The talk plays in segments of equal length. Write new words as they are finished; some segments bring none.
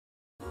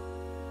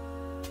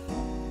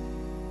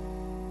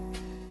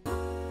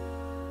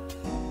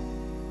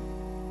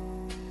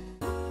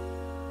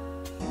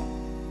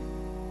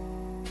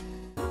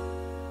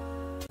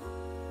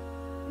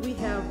we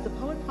have the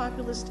poet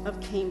populist of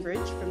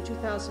Cambridge from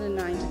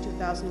 2009 to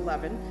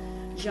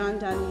 2011,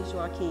 Jean-Denis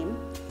Joachim.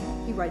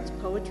 He writes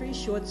poetry,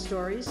 short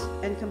stories,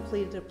 and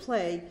completed a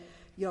play,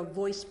 Your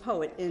Voice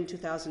Poet, in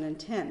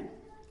 2010.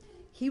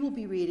 He will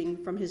be reading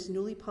from his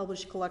newly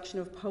published collection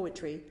of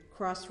poetry,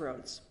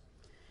 Crossroads,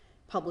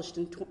 published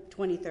in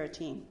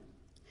 2013.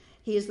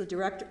 He is the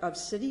director of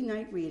City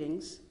Night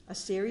Readings, a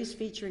series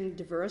featuring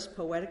diverse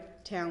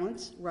poetic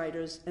talents,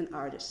 writers, and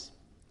artists.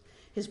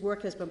 His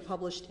work has been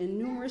published in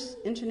numerous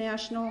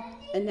international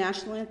and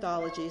national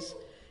anthologies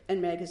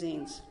and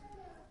magazines.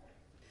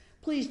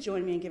 Please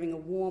join me in giving a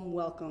warm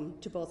welcome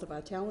to both of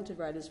our talented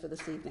writers for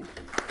this evening.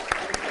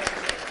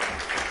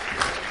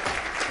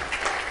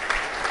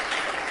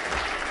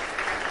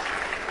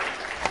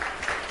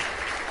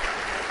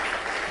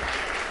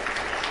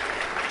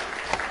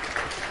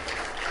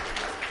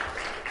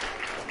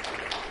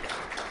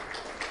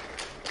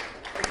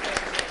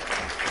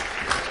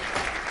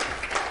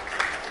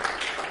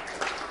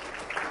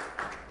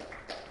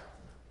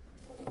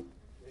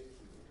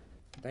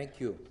 Thank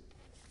you.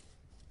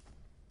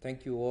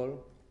 Thank you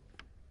all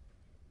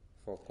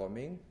for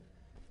coming.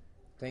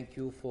 Thank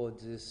you for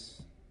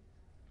this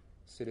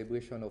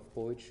celebration of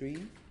poetry.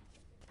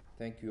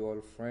 Thank you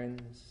all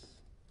friends,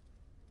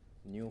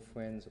 new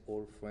friends,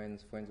 old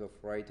friends, friends of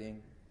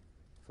writing,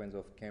 friends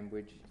of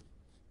Cambridge.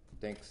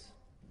 Thanks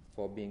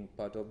for being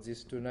part of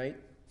this tonight.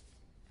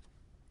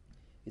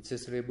 It's a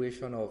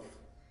celebration of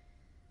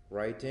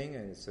writing,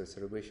 and it's a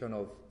celebration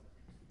of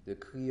the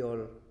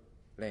Creole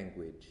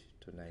language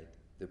tonight,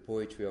 the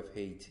poetry of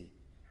Haiti.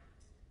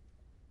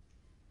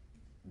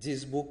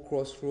 This book,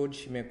 Crossroads,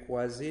 Chemin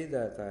Croisé,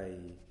 that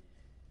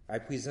I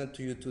present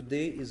to you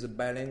today is a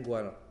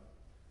bilingual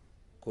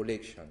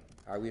collection.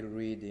 I will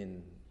read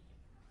in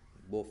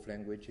both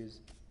languages,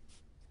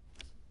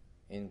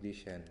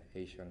 English and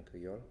Haitian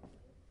Creole.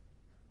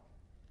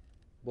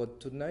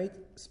 But tonight,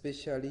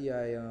 especially,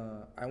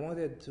 I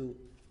wanted to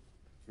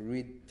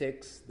read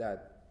texts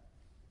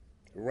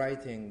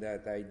writing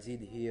that I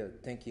did here,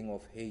 thinking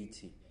of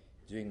Haiti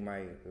during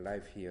my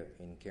life here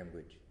in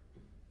Cambridge.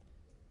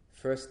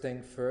 First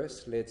thing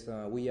first,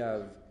 we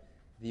have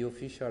the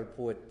official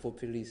poet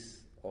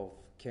populist of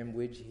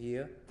Cambridge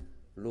here,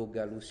 Lo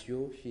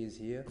Galucio. She is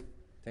here.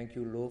 Thank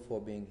you, Lo,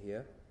 for being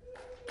here.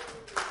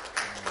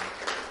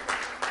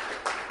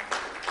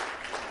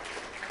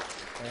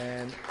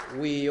 And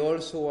we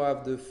also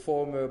have the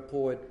former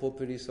poet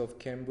populist of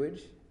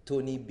Cambridge,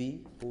 Tony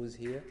B., who's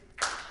here.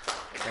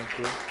 Thank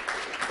you.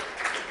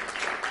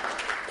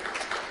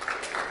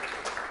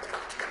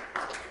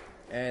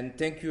 And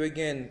thank you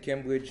again,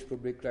 Cambridge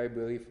Public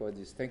Library, for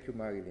this. Thank you,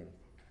 Marilyn.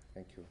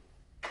 Thank you.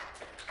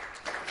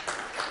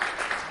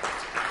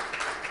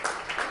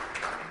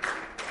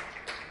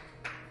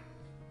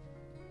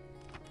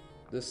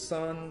 The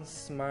sun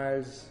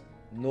smiles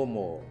no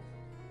more.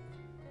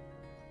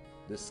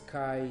 The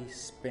sky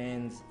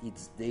spends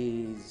its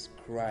days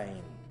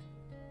crying.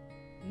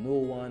 No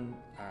one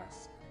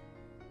asks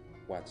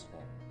what's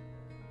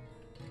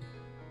wrong.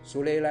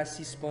 Soleil la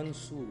suspend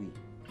sourit.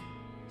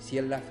 Si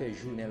elle l'a fait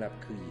journée, elle a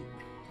crié.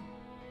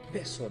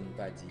 Personne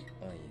n'a dit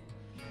rien.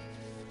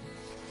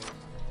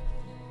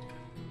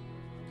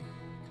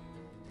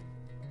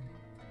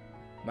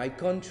 My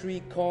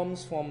country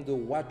comes from the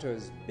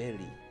water's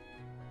belly.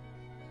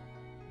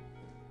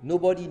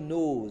 Nobody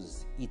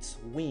knows its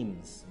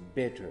whims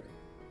better,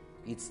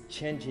 its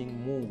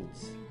changing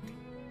moods.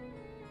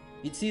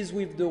 It is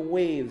with the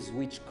waves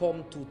which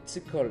come to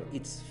tickle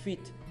its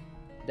feet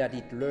that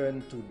it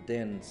learns to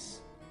dance.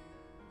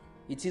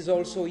 It is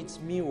also its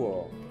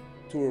mirror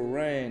to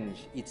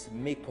arrange its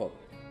makeup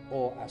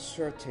or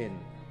ascertain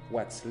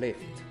what's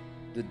left,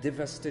 the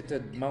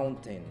devastated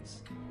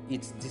mountains,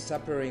 its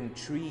disappearing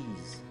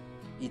trees,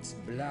 its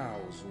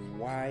blouse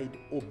wide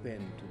open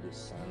to the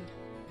sun.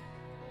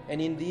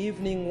 And in the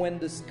evening when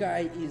the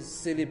sky is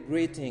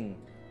celebrating,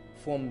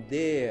 from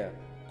there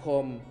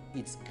come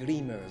its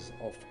glimmers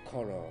of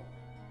color.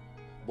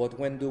 But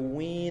when the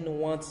wind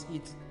wants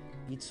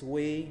its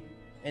way,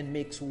 and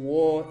makes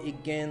war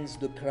against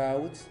the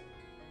clouds,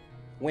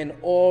 when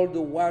all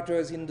the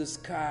waters in the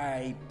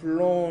sky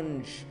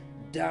plunge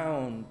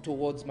down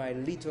towards my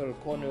little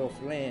corner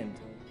of land,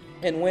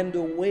 and when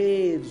the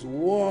waves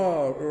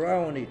roar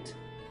around it,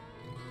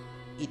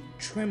 it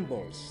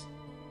trembles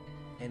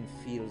and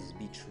feels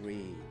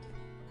betrayed.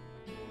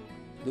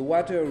 The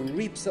water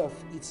rips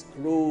off its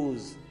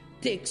clothes,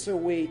 takes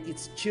away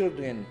its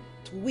children,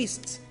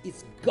 twists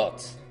its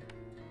guts,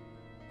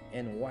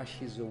 and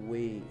washes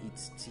away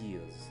its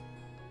tears.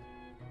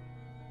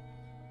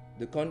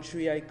 The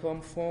country I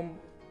come from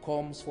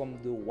comes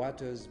from the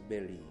water's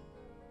belly.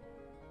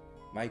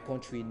 My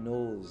country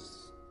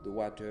knows the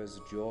water's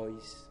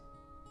joys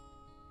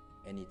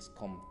and its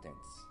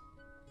contents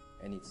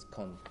and its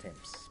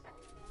contempts.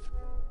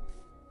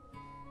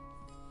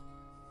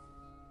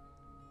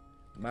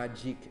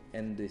 Magic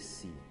and the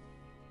Sea.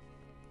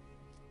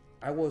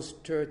 I was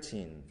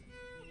 13.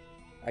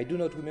 I do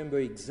not remember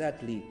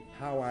exactly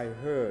how I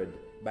heard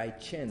by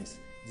chance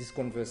this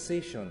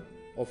conversation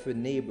of a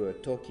neighbor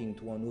talking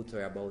to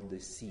another about the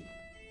sea.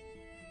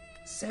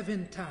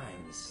 7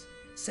 times,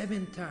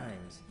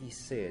 he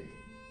said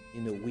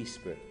in a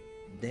whisper.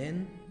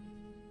 Then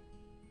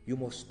you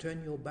must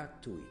turn your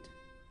back to it.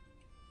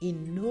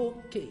 In no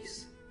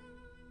case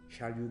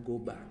shall you go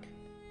back.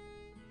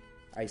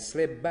 I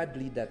slept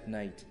badly that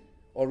night,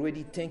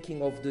 already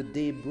thinking of the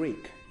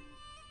daybreak.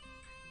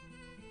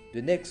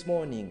 The next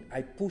morning,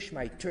 I pushed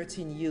my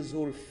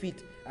 13-year-old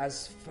feet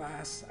as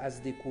fast as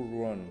they could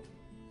run,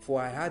 for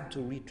I had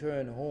to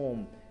return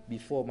home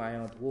before my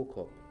aunt woke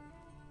up.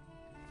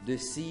 The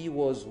sea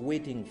was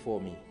waiting for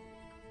me,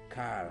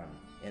 calm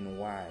and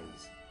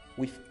wise,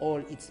 with all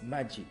its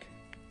magic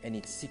and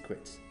its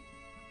secrets.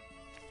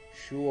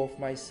 Sure of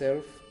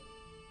myself,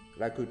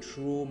 like a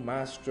true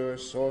master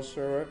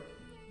sorcerer,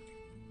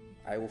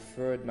 I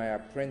offered my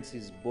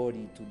apprentice's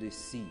body to the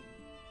sea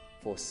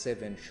for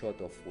 7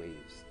 short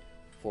waves.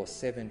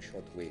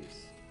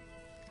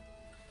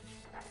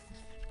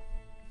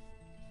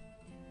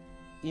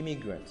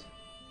 Immigrant.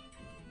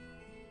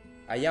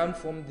 I am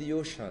from the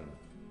ocean.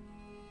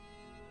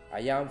 I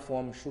am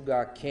from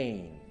sugar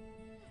cane.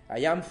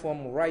 I am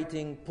from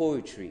writing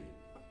poetry.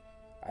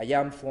 I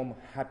am from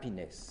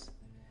happiness.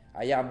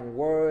 I am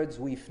words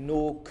with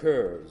no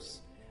curves.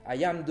 I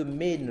am the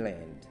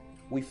mainland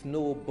with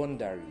no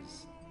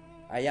boundaries.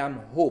 I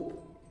am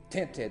hope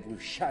tinted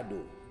with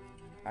shadow.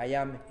 I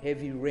am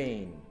heavy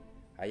rain.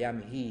 I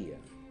am here.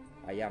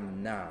 I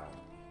am now.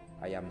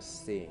 I am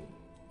staying.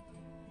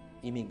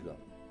 Immigrant.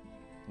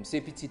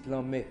 M'se petite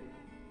lanme.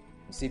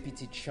 M'se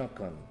petite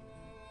chancan.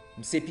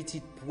 M'se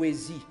petite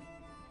poésie.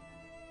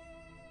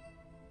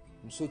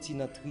 M'soti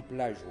nan triple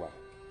la joie.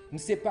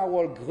 M'se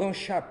parole grand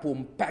chapeau,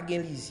 m'pa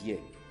gen lisier.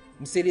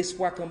 M'se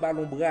l'espoir qu'en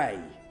ballon braille.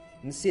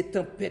 M'se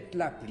tempête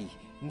la pli.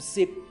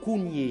 M'se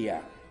kounye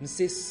ya.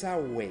 M'se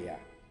sawe ya.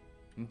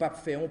 M'pa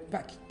fait on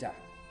pakita.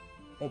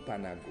 On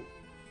panago.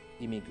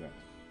 Immigrant.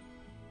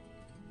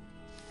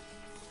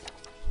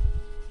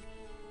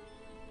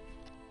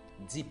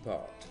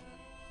 Depart.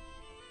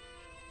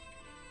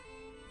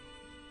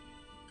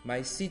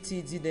 My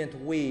city didn't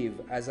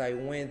wave as I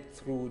went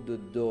through the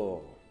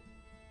door.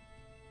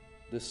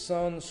 The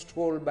sun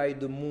strolled by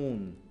the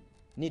moon,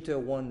 neither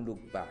one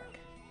looked back.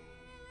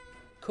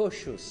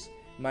 Cautious,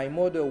 my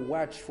mother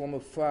watched from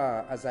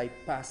afar as I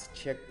passed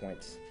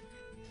checkpoints.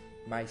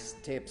 My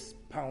steps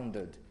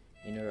pounded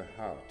in her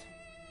heart.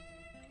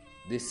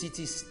 The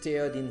city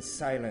stared in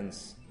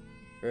silence,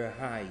 her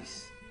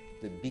eyes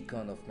the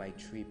beacon of my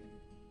trip.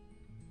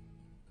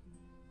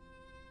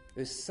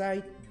 A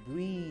slight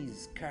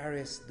breeze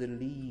caressed the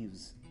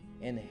leaves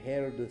and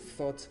held the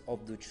thoughts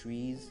of the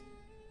trees.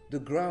 The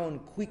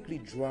ground quickly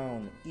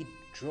drowned each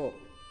drop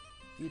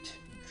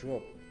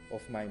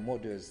of my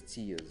mother's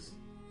tears.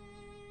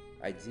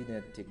 I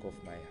didn't take off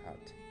my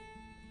hat.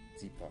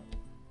 Depart.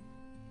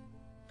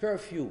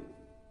 Curfew.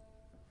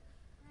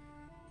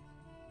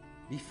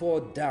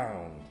 Before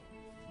dawn,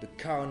 the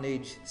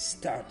carnage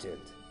started.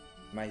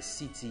 My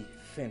city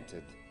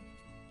fainted.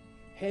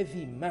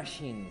 Heavy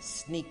machines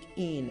sneak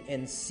in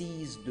and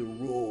seize the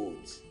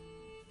roads.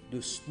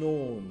 The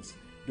stones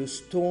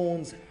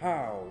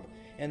howled,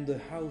 and the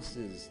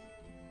houses,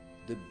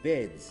 the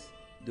beds,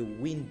 the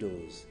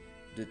windows,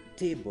 the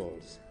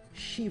tables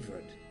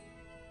shivered,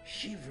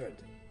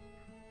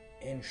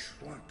 and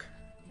shrunk,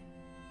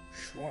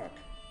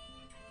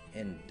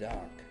 and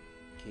dark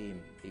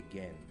came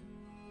again.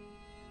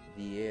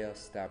 The air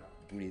stopped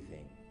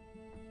breathing.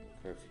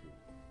 Curfew.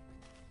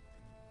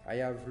 I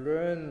have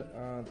learned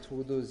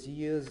through those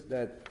years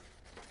that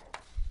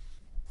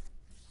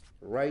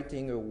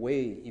writing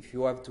away, if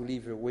you have to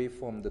live away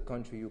from the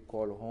country you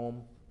call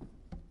home,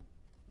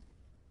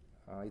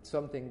 it's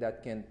something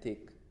that can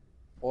take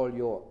all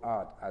your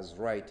art as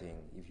writing,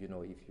 if you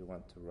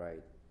want to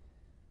write.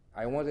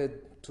 I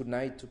wanted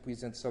tonight to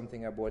present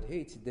something about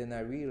Haiti, then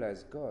I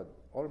realized, God,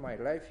 all my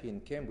life here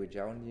in Cambridge,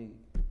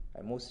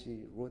 I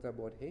mostly wrote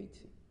about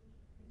Haiti.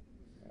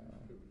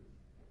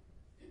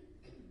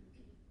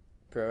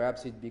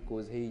 Perhaps it's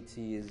because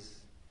Haiti is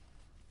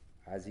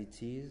as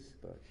it is,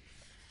 but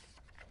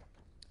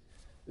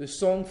a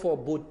song for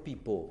both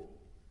people.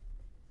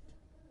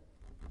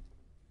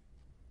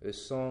 A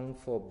song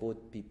for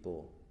both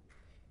people.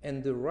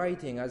 And the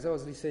writing, as I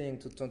was listening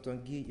to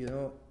Tonton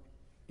Guy,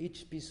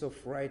 each piece of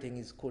writing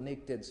is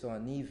connected to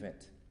an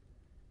event.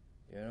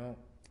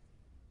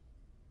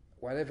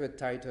 Whatever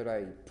title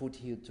I put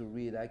here to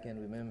read, I can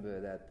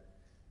remember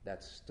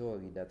that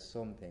story, that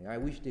something. I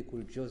wish they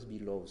could just be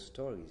love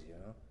stories,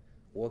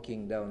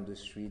 walking down the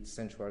street,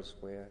 Central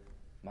Square,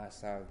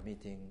 Massa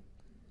meeting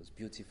those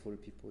beautiful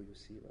people you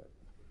see. But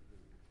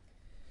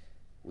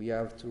we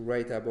have to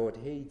write about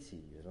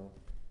Haiti,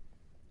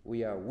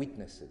 We are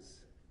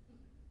witnesses.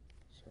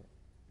 So,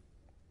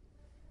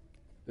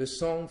 a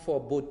song for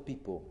both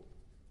people.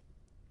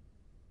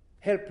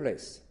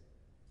 Helpless,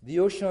 the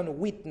ocean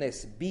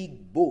witnessed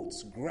big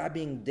boats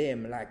grabbing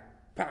them like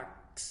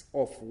packs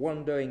of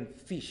wandering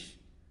fish.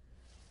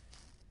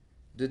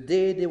 The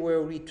day they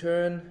were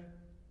returned,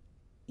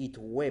 it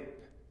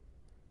wept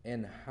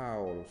and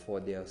howled for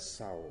their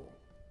sorrow.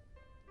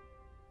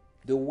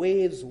 The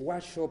waves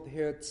wash up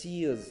her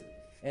tears,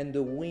 and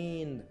the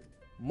wind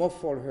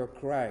muffles her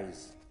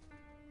cries.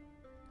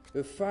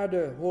 A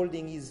father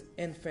holding his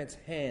infant's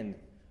hand,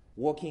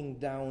 walking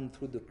down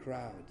through the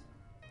crowd.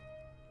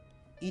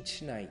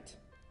 Each night,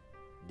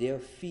 their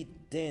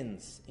feet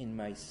dance in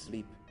my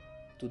sleep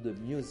to the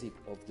music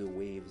of the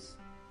waves,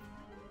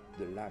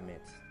 the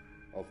lament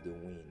of the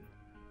wind.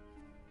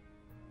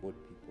 Old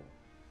people.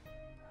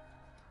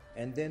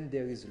 And then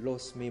there is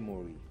lost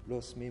memory,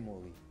 lost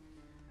memory.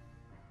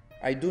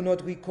 I do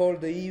not recall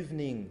the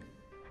evening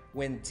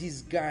when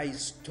disguised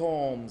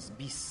storms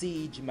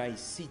besieged my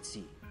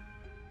city.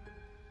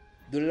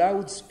 The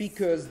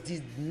loudspeakers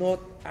did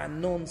not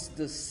announce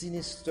the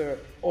sinister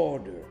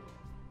order.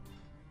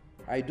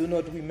 I do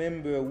not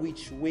remember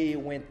which way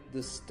went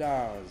the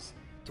stars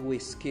to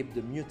escape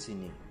the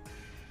mutiny.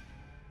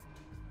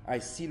 I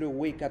still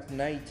awake at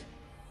night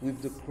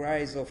with the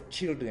cries of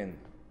children,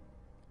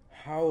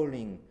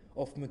 howling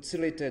of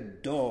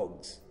mutilated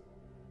dogs,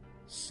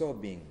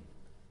 sobbing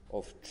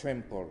of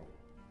trampled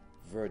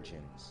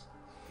virgins.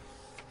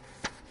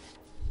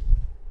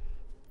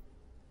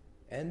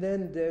 And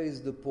then there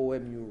is the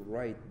poem you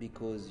write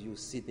because you're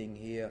sitting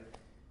here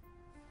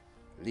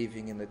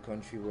living in a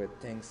country where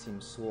things seem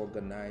so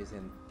organized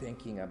and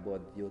thinking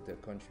about the other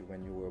country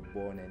when you were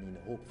born and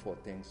in hope for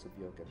things to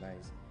be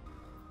organized.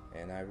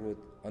 And I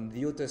wrote, on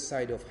the other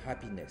side of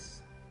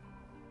happiness.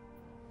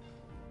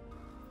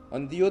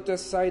 On the other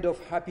side of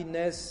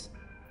happiness,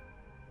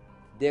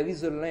 there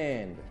is a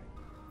land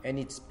and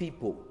its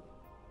people,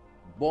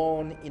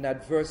 born in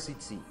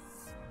adversity,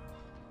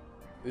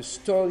 a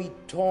story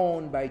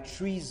torn by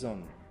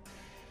treason.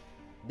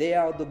 They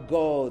are the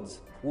gods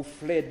who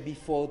fled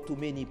before too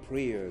many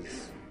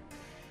prayers.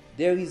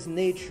 There is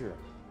nature,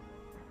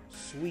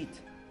 sweet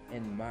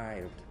and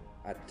mild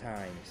at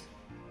times.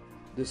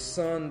 The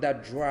sun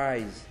that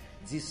dries,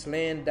 this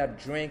land that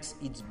drinks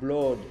its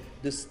blood,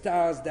 the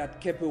stars that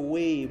keep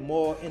away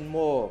more and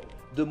more,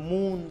 the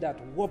moon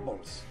that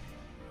wobbles.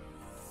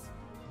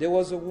 There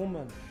was a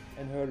woman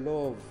and her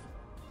love,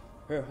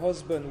 her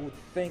husband who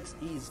thinks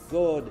he is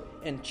God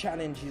and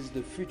challenges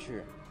the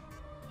future.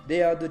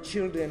 They are the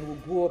children who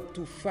grow up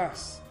too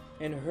fast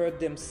and hurt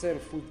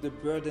themselves with the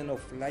burden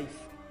of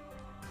life.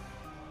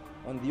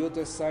 On the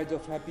other side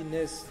of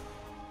happiness,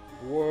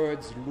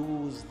 words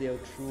lose their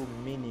true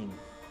meaning.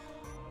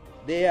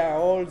 There are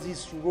all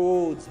these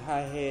roads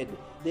ahead.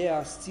 There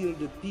are still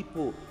the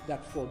people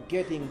that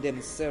forgetting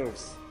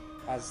themselves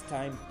as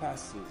time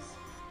passes.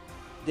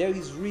 There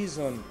is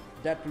reason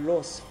that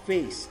lost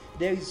face.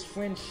 There is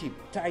friendship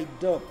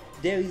tied up.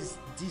 There is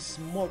this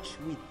much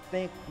we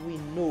think we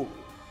know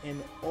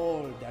and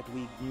all that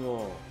we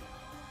ignore.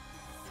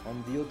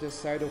 On the other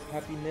side of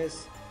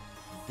happiness,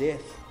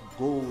 death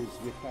goes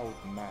without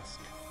mask.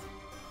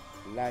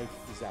 Life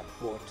is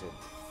aborted.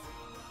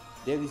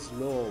 There is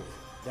love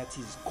that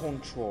is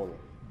control.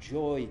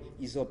 Joy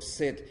is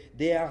upset.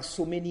 There are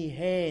so many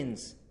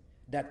hands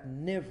that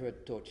never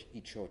touch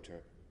each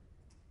other.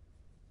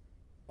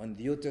 On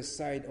the other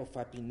side of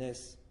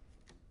happiness,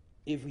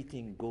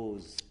 everything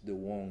goes the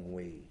wrong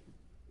way.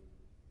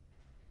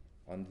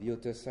 On the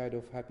other side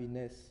of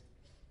happiness,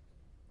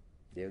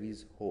 there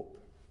is hope.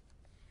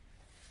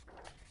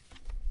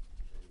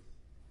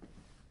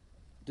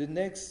 The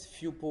next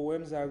few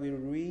poems I will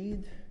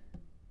read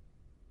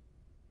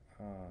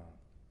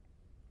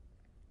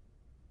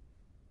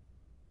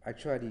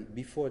actually,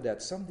 before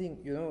that, something,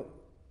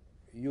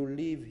 you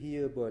live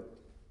here, but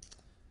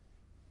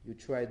you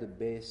try the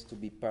best to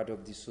be part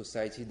of the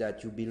society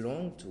that you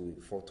belong to.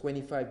 For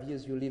 25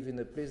 years, you live in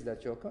a place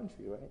that's your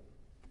country, right?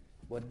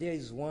 But there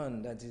is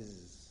one that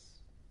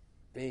is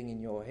playing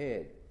in your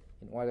head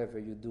in whatever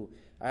you do.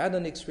 I had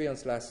an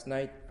experience last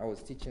night. I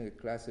was teaching a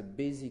class, a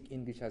basic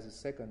English as a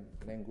second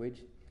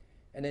language.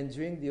 And then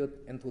during the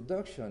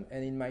introduction,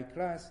 and in my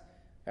class,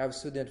 I have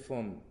students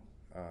from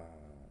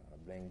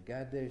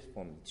Bangladesh,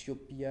 from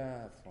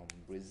Ethiopia, from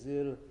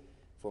Brazil,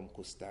 from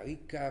Costa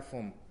Rica,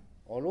 from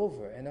all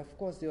over. And of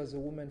course, there was a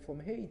woman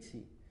from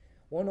Haiti.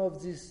 One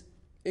of these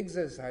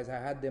exercises I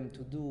had them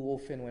to do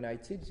often when I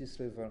teach this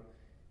level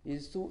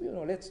is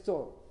to, let's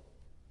talk.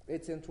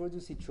 Let's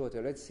introduce each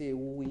other. Let's say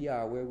who we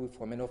are, where we're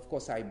from. And of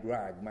course, I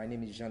brag. My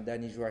name is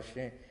Jean-Denis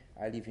Joachim.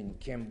 I live in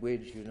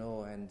Cambridge,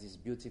 and this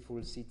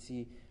beautiful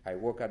city. I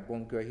work at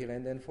Bunker Hill,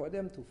 and then for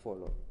them to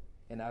follow.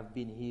 And I've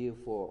been here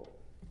for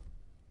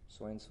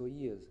so-and-so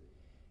years.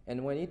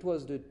 And when it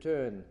was the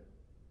turn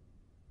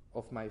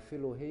of my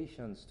fellow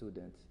Haitian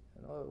students,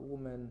 a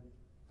woman,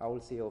 I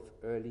would say of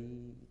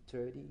early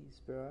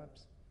 30s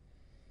perhaps,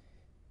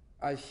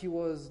 as she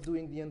was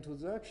doing the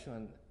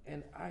introduction,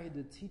 and I,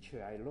 the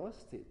teacher, I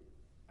lost it.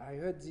 I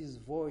heard this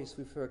voice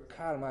with her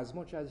calm as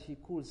much as she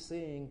could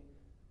saying,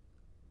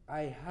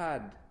 I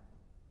had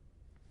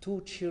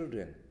 2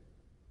 children,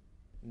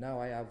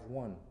 now I have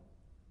 1.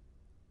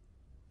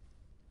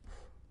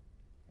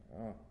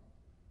 Oh.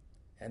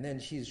 And then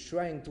she's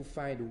trying to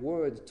find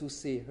words to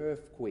say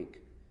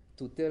earthquake,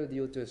 to tell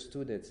the other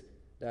students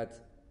that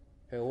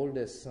her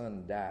oldest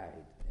son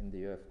died in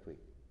the earthquake.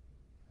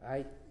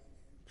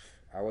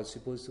 I was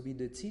supposed to be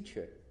the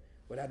teacher.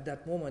 But at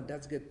that moment,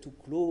 that's get too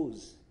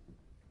close.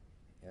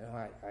 You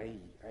know,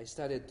 I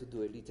started to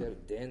do a little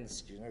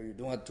dance. You know, you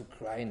don't have to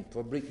cry in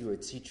public. You're a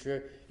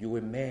teacher. You're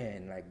a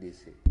man, like they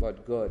say.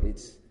 But God,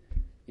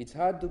 it's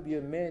hard to be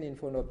a man in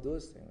front of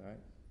those things, right?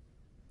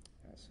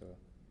 Yeah, so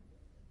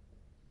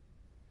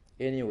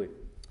anyway,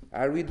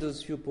 I'll read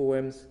those few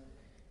poems.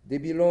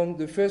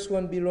 The first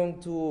one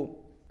belonged to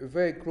a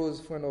very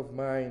close friend of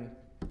mine.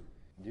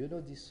 Do you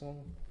know this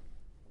song?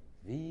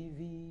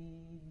 Vivi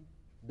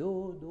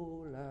do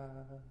do la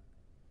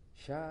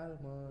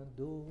charmant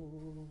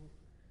do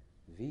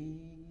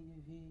vivi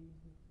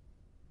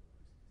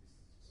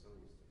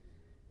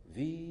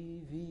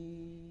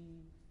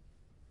vivi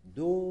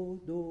do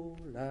do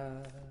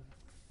la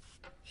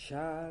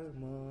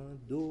charmant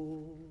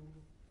do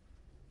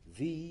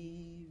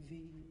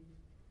vivi.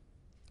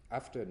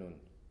 Afternoon.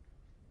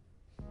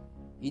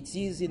 It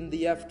is in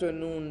the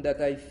afternoon that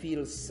I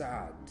feel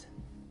sad,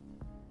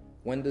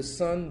 when the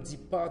sun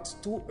departs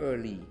too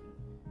early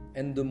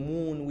and the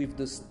moon with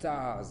the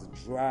stars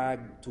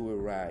drag to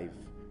arrive.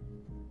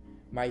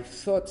 My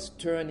thoughts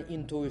turn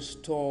into a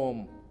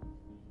storm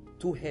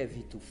too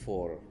heavy to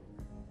fall,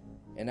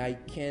 and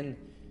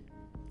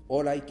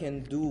all I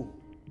can do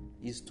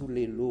is to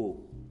lay low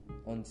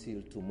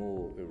until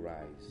tomorrow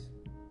arrives.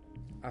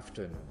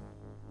 Afternoon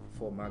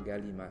for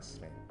Magali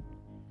Maslin.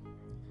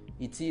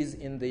 It is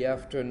in the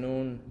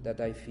afternoon that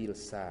I feel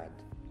sad,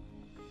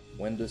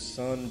 when the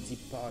sun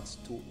departs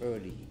too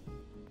early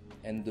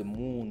and the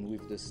moon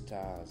with the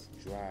stars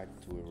drag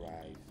to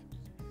arrive.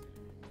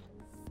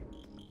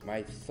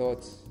 My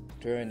thoughts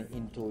turn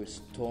into a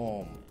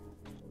storm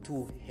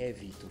too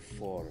heavy to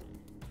fall.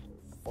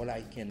 All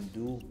I can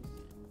do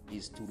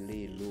is to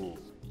lay low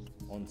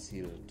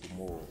until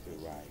tomorrow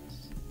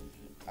arrives.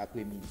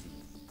 Après-midi.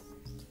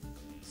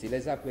 C'est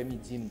les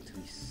après-midi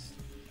tristes.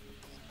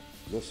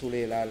 Le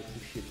soleil là le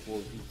coucher trop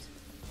vite.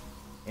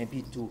 Et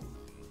puis tout,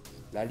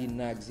 la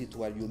ligne des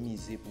étoiles yo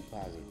misé pour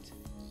paraître.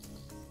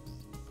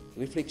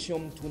 Réflexion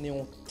me tourne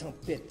en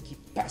tempête qui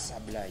passe à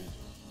blaye.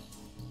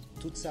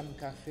 Tout ça me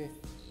fait,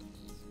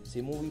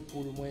 c'est mourir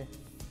pour le moins.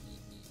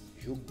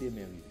 Jour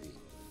demain arrivé.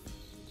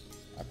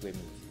 Après-midi.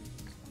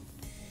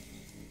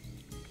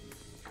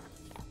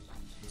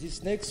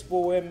 This next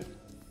poem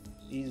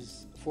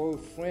is for a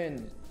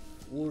friend,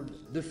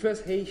 the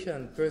first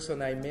Haitian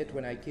person I met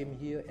when I came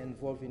here,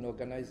 involved in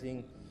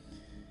organizing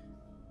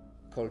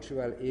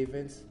cultural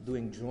events,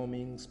 doing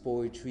drumming,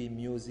 poetry,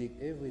 music,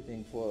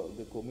 everything for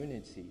the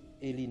community.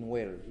 Eileen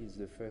Well is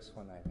the first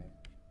one I met.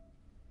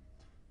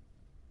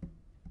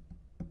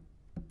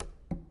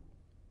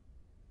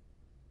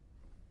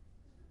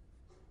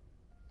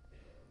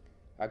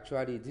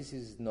 Actually, this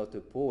is not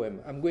a poem.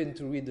 I'm going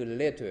to read a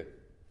letter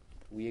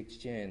we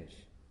exchanged.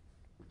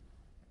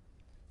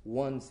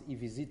 Once he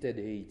visited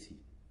Haiti.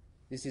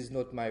 This is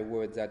not my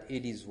word, that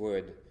Eddie's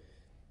word.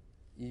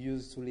 He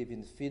used to live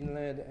in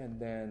Finland, and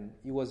then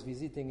he was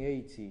visiting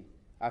Haiti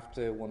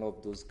after one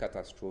of those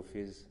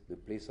catastrophes, the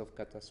place of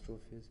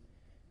catastrophes,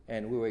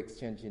 and we were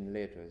exchanging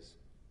letters.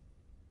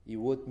 He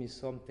wrote me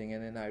something,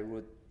 and then I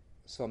wrote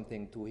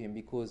something to him,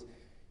 because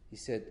he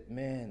said,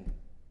 man,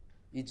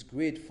 it's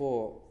great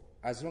for,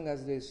 as long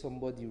as there's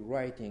somebody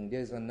writing,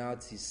 there's an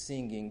artist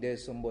singing,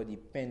 there's somebody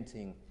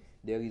painting,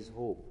 there is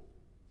hope.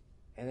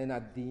 And then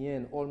at the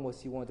end,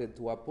 almost he wanted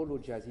to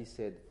apologize. He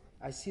said,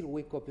 I still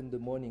wake up in the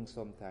morning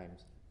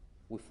sometimes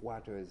with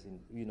waters,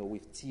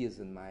 with tears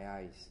in my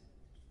eyes.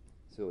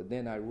 So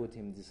then I wrote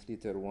him this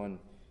little one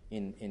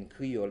in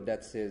Creole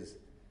that says,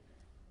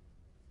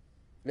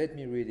 let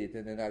me read it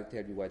and then I'll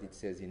tell you what it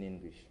says in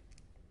English.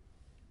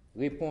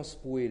 Réponse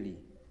pour Eli.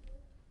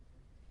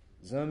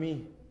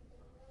 Zami,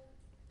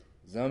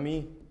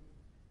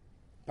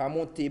 pas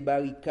monter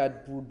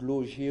barricade pour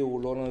loger ou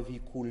l'on envie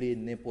couler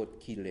n'importe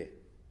qui l'est.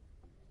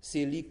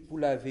 C'est lik pour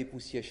laver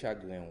poussière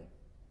chagrin,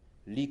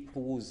 lik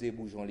pour oser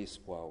bougeon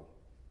l'espoir.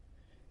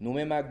 Nous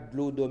même avec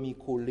l'eau dormi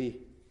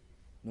collé,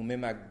 nous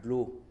même avec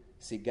l'eau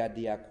c'est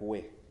garder à quoi.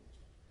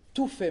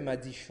 Tout fait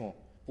madichon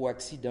pour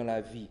accident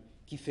la vie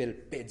qui fait le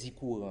pédi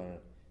courant,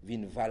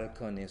 vin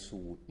valcaner sous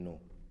route nous.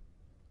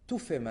 Tout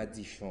fait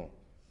madichon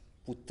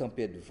pour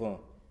tempête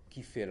vent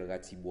qui fait le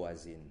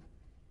ratiboisine.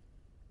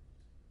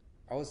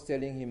 I was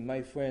telling him,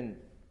 my friend,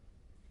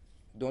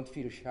 don't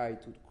feel shy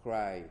to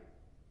cry.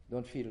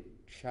 Don't feel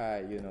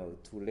shy,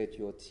 to let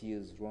your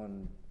tears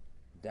run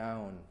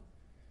down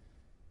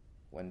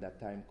when that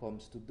time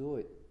comes to do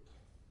it.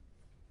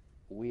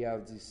 We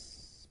have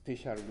this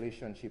special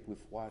relationship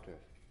with water.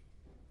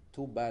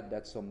 Too bad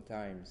that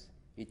sometimes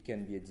it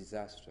can be a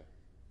disaster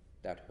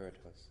that hurt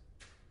us.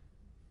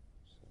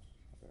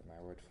 So,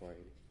 my word for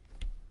it.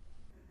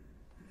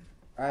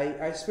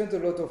 I spent a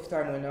lot of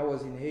time when I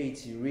was in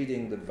Haiti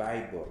reading the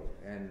Bible,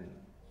 and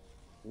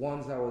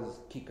once I was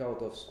kicked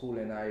out of school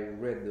and I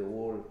read the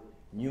whole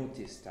New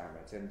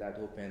Testament, and that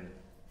opened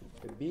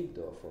a big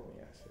door for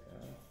me. I said,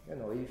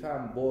 if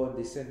I'm bored,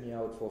 they send me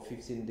out for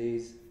 15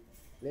 days,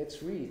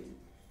 let's read.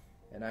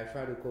 And I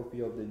found a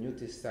copy of the New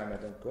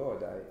Testament, and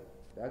God,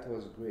 that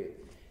was great.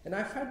 And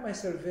I find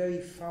myself very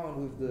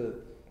found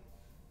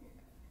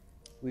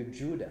with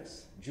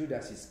Judas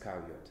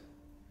Iscariot.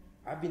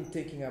 I've been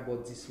thinking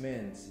about this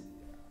man,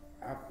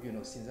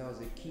 since I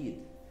was a kid.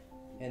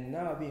 And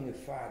now being a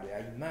father, I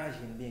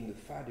imagine being the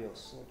father of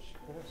such a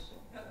person.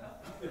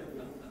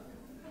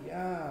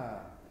 Yeah.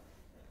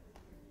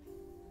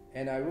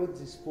 And I wrote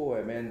this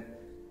poem, and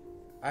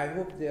I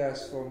hope there are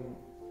some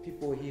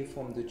people here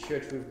from the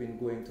church who've been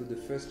going to the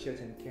first church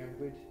in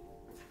Cambridge.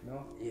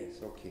 No?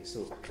 Yes, okay.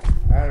 So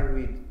I'll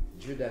read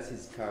Judas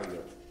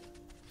Iscariot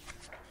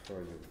for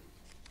you.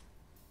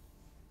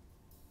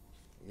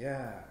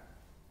 Yeah.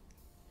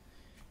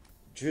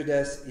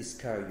 Judas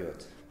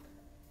Iscariot.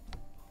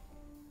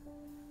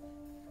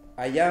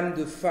 I am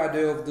the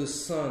father of the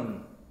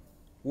Son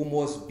who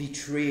must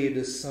betray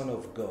the Son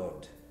of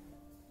God.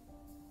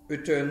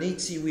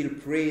 Eternity will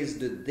praise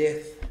the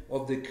death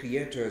of the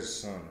Creator's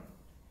Son,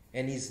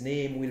 and his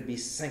name will be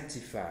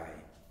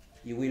sanctified.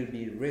 He will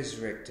be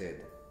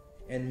resurrected.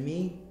 And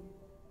me,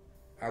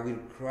 I will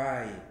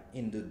cry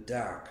in the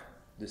dark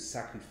the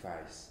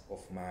sacrifice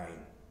of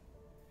mine.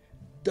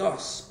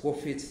 Thus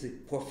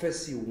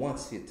prophecy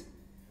wants it.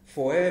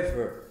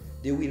 Forever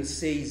they will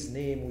say his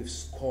name with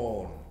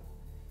scorn.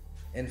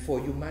 And for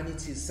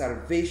humanity's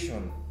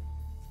salvation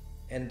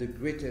and the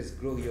greatest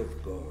glory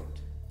of God,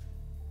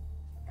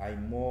 I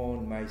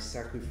mourn my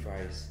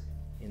sacrifice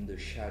in the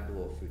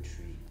shadow of a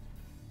tree.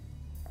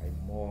 I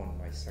mourn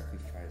my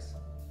sacrifice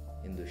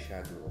in the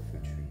shadow of a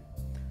tree.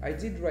 I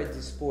did write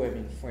this poem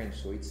in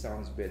French, so it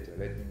sounds better.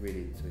 Let me read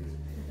it to you.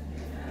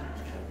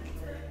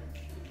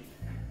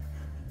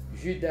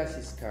 Judas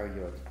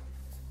Iscariot.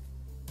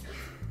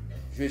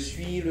 Je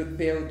suis le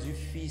père du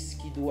Fils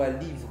qui doit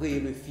livrer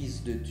le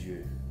Fils de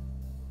Dieu.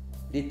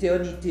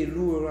 L'éternité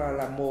louera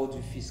la mort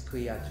du Fils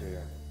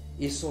créateur,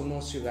 et son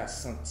nom sera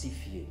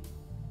sanctifié.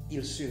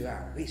 Il sera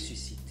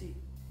ressuscité.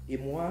 Et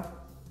moi,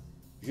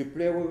 je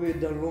pleurerai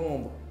dans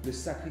l'ombre le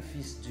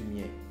sacrifice du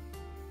mien.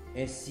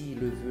 Ainsi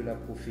le veut la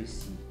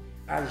prophétie.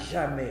 À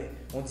jamais,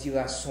 on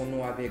dira son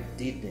nom avec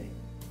dédain.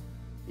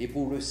 Et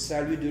pour le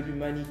salut de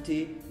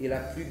l'humanité et la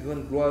plus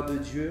grande gloire de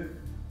Dieu,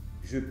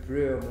 je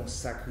pleure mon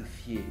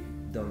sacrifié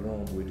dans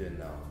l'ombre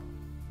d'un arbre.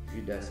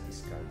 Judas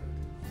Iscariot.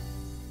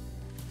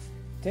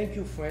 Thank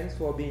you, friends,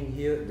 for being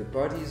here. The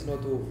party is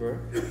not over.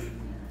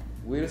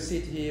 We'll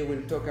sit here,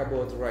 we'll talk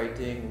about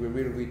writing, we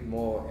will read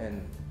more,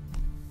 and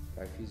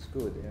life is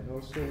good. And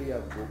also we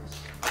have books.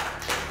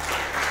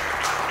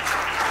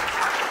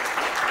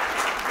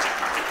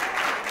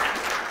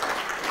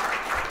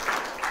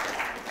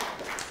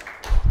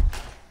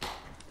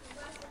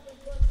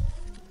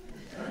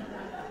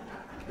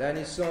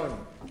 Danny's son.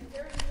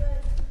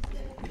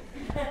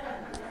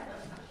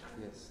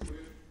 Yes.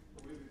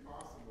 Would it be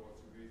possible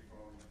to read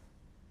from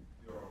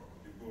your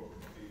book,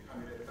 the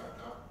Candidate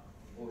Tap?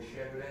 Oh,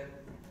 Champlain?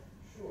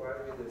 Sure, I'll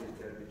read a little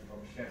bit from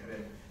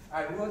Champlain. I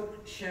wrote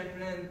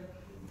Champlain.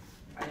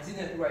 I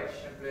didn't write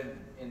Champlain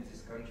in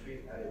this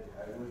country. I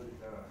wrote it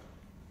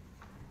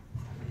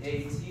in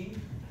Haiti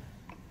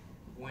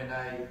when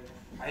I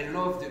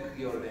love the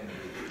Creole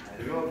language.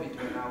 I love it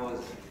when I was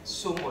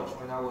so much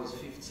when I was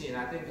 15.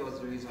 I think that was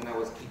the reason I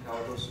was kicked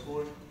out of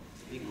school,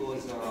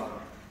 because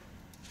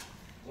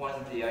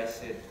one day I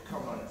said,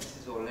 come on, this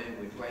is our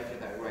language, why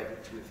can't I write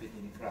it with it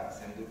in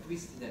class? And the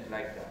priest didn't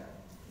like that.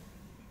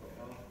 You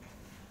know?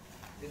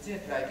 They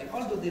didn't like it,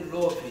 although they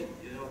love it,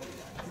 you know.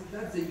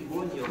 That's the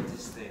irony of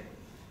this thing.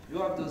 You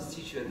have those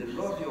teachers that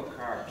love your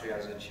character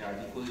as a child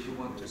because you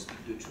want to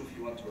speak the truth,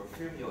 you want to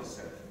affirm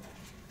yourself.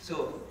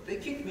 So they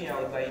kicked me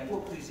out by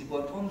hypocrisy,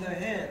 but on the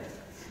hand,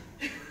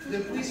 the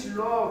priest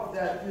loved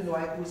that, you know,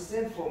 I could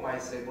stand for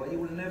myself, but he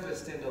will never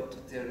stand up to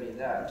tell me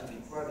that, to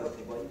be proud of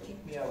me, but he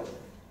kicked me out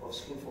of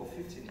school for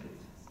 15 years.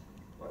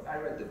 But I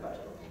read the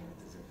Bachelor of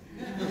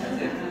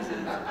Humanitarian.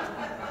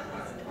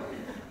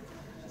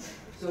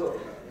 So,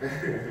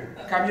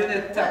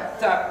 Camionette Tap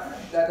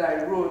Tap that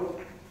I wrote,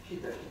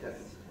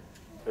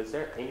 Is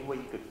there any way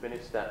you could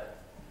finish that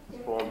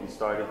poem you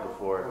started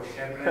before?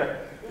 Champlain.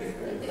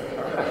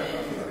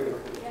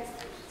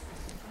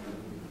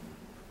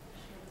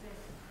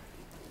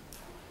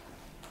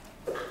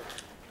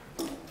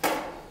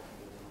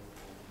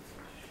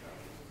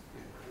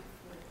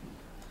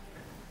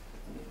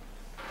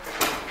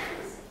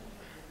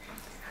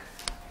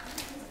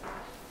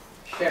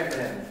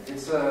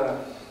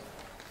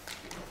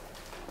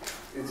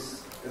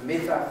 It's a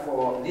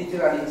metaphor.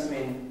 Literally, it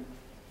means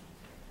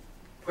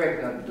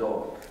pregnant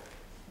dog.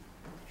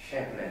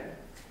 Champlain.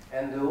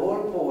 And the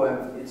whole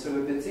poem, it's a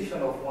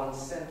repetition of one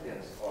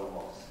sentence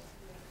almost.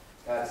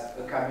 That's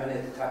a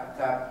camionnette tap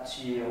tap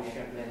tué en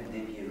Champlain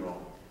des pieds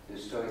longs. The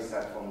story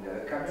starts from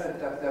there. A camionnette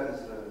tap tap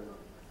is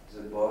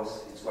the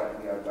boss. It's what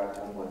we are back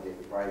home, what they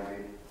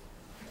private.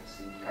 You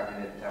see,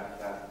 camionnette tap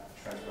tap,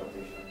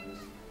 transportation is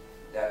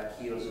that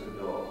kills a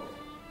dog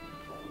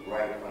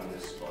right on the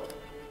spot.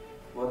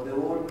 But the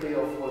whole play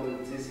of all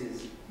of this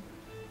is,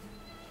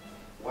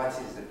 what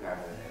is the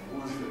camionnette?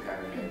 Who's the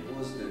camionnette?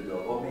 Who's the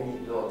dog? How many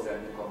dogs that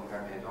become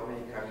camionnette? How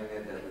many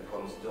camionnettes that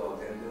becomes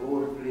dogs? And the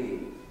whole play,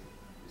 you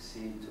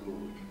see, to,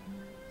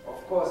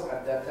 of course,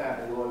 at that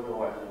time, you all know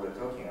what we were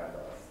talking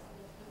about.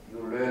 You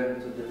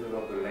learn to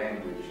develop a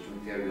language to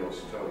tell your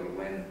story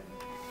when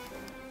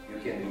you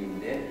can be in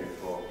danger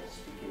for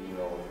speaking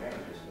your own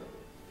language. So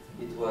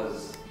it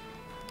was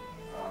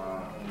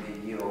in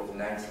the year of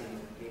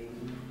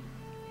 1980,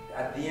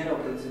 at the end of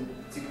the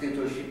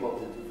dictatorship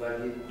of the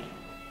Duvalier,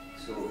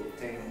 so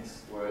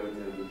things were a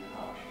little bit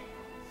harsh.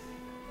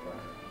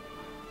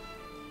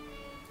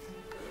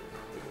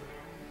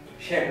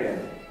 Champlain.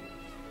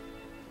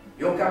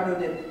 Yon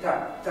camionette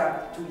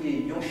tap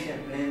touye yon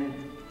Champlain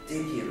de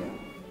pieds longs.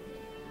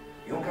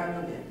 Yon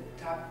camionette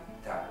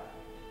tap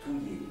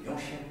touye yon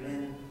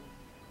Champlain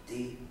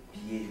de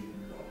pieds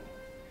longs.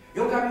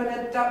 Yon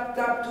camionette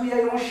tap touye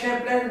yon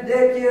Champlain de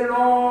pieds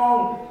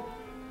longs.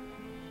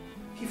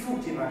 Qui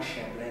foute ma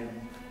Champlain?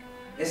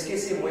 Est-ce que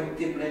c'est moi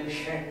qui t'ai plein de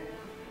chien?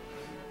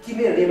 Qui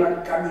mêle ma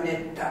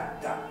camionnette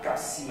tap cap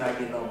si ma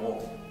nan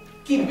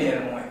qui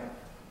mêle moi?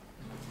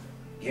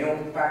 Il y a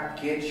un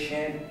paquet de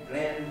chiens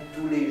plein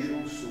tous les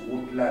jours sur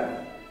route la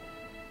vie.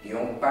 Il y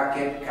a un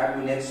paquet de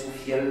camionnettes sous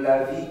fiel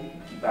la vie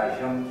qui ne va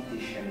jamais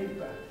quitter chien de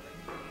bas.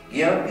 Il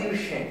y a un pile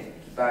chien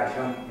qui ne va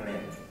jamais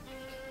plein.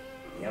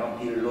 Il y a un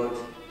pile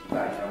l'autre qui ne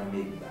va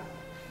jamais mettre bas.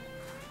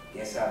 Il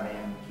y a ça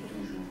même qui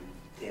toujours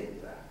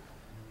tête bas.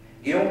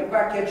 Il y a un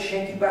paquet de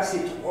chiens qui passe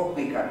trop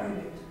près de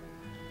camionnettes.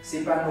 Ce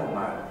n'est pas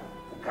normal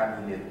pour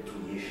camionnettes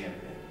tout les chiens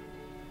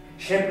pleins.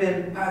 Chien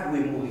plein pas doit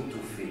mourir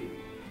tout fait.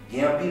 Il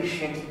y a un pile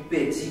chien qui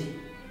pétit,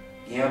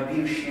 il y a un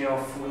pile chien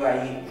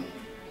enfouraillé,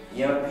 il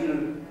y a un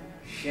pile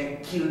chien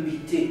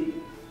kilbité,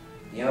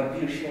 il y a un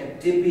pile chien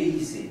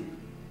dépaysé,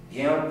 il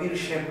y a un pile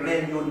chien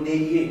plein de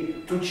nez,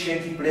 tout chien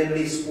qui plein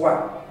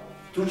l'espoir,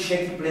 tout chien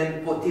qui plein de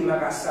porter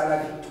marassa la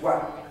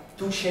victoire,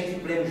 tout chien qui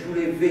plein de jour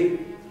levé,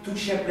 tout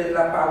chien plein de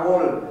la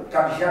parole, qui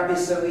n'a jamais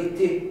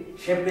s'arrêté,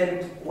 chien plein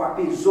de croix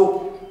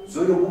zo,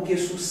 zo yo bouquet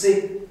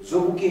soucé, zo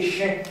bouquet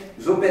chien,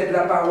 zo pète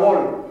la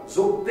parole,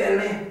 zo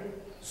pelin.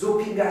 Zo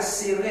piga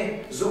serein,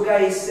 zo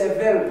gaye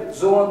sével,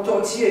 zo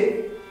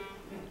entortier.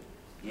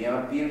 Il y a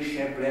un pile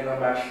chien plein en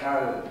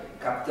bachal,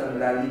 captain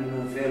la ligne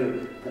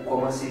nouvelle pour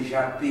commencer à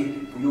japper,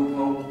 pour y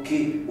prendre un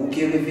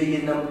bouquet réveillé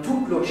dans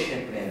tout l'autre chien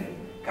plein.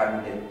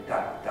 Camionette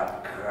tap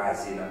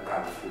crasé dans le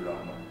calfou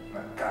l'homme, dans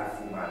le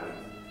calfou malin.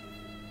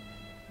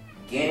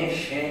 Il y a un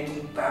chien qui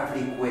pave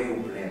les couilles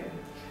au plein.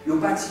 Il y a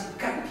parti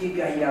 4 pieds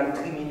gaillards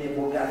triminer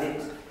vos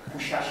galettes pour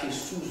chercher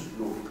sous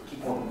l'eau qui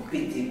vont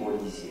péter vos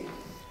lisières.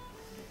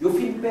 Yo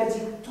fin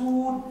perdu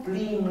toute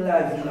plim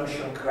la vie dans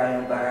Chancray,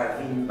 en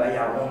Baravine,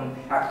 Bayaron,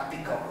 ak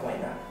piquant point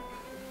là.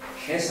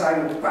 Chien ça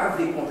yo pas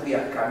vle contrer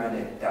à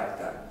camionnette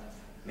tap,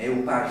 mais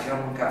ou pas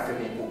jamais ka faire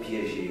pour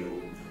piéger yo.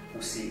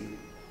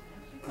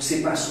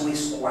 Pousser pas sous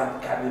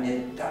escouade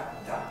camionnette tap,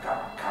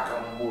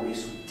 carambole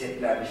sous tête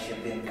la vie chien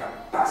plein ka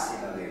passer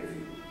dans la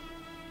rue.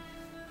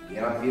 Il y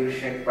a un vieux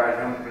chien pas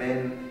jamais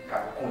plein ka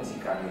conduit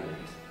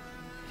camionnette.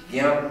 Il y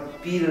a un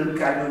pile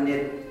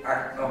camionnette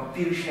un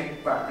pile chien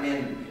pas plein,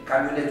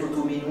 camionnette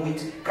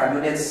autominuite,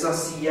 camionnette sans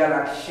signal,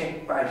 avec chien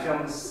pas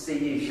jamais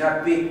essayé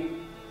japper,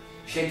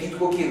 chien qui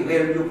troque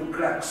rêve pour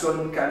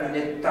klaxon,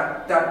 camionnette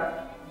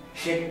tap,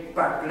 chien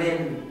pas plein,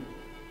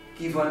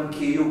 qui vend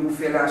kéyo pour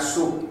faire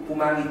l'assaut, pour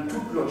marier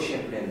tout l'autre chien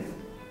plein.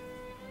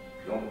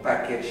 Un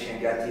paquet de chiens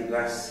gâtés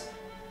grâce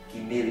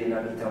qui mêlent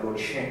dans le l'autre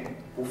chien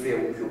pour faire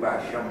ou que pas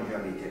jamais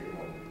tête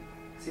monde.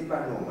 C'est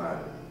pas normal,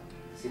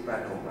 c'est pas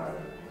normal.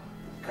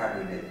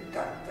 Camionnette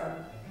tap.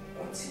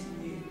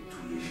 Continuer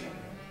tous les jours.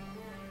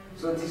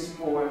 So this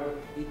poem,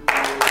 it goes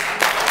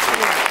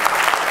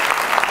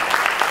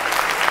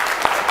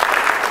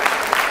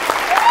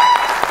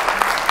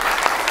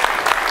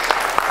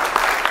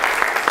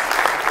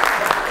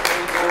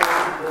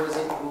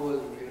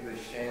between the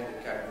chant, the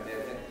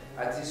cabinet, and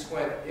at this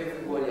point,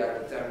 everybody at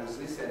the time who's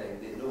listening,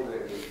 they know where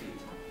they fit.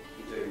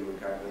 Either you a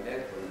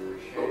cabinet or you a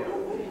chant.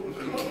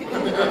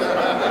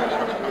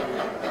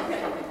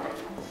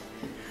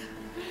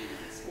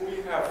 We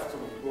have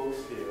two books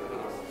here.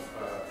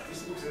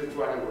 This book is a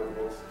trilingual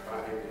book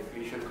in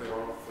English and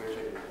Creole, French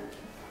and English.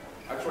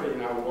 Actually,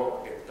 in our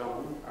work at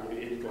Tambu, I'm the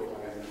editor of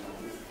magazine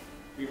Tambu.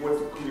 We want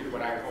to create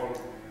what I call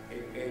a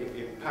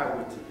parity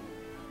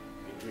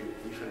between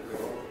English and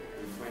Creole,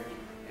 and French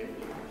and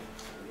English.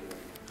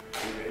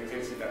 And you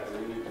can see that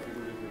when people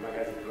read the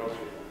magazine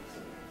Crossroads,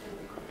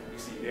 you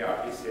see there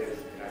are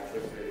essays, and I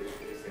translated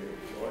essays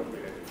in all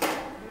related.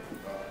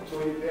 So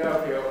there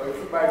are here, if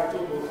you buy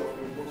two books of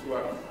the books who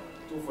are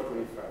 2 for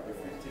 25, the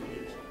 15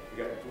 each,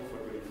 you got 2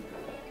 for 25.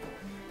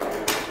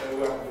 And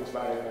we have books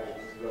by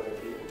this brother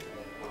here,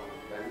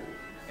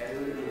 and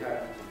we'll be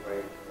happy to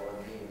write all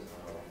names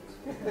on all of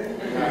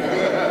this.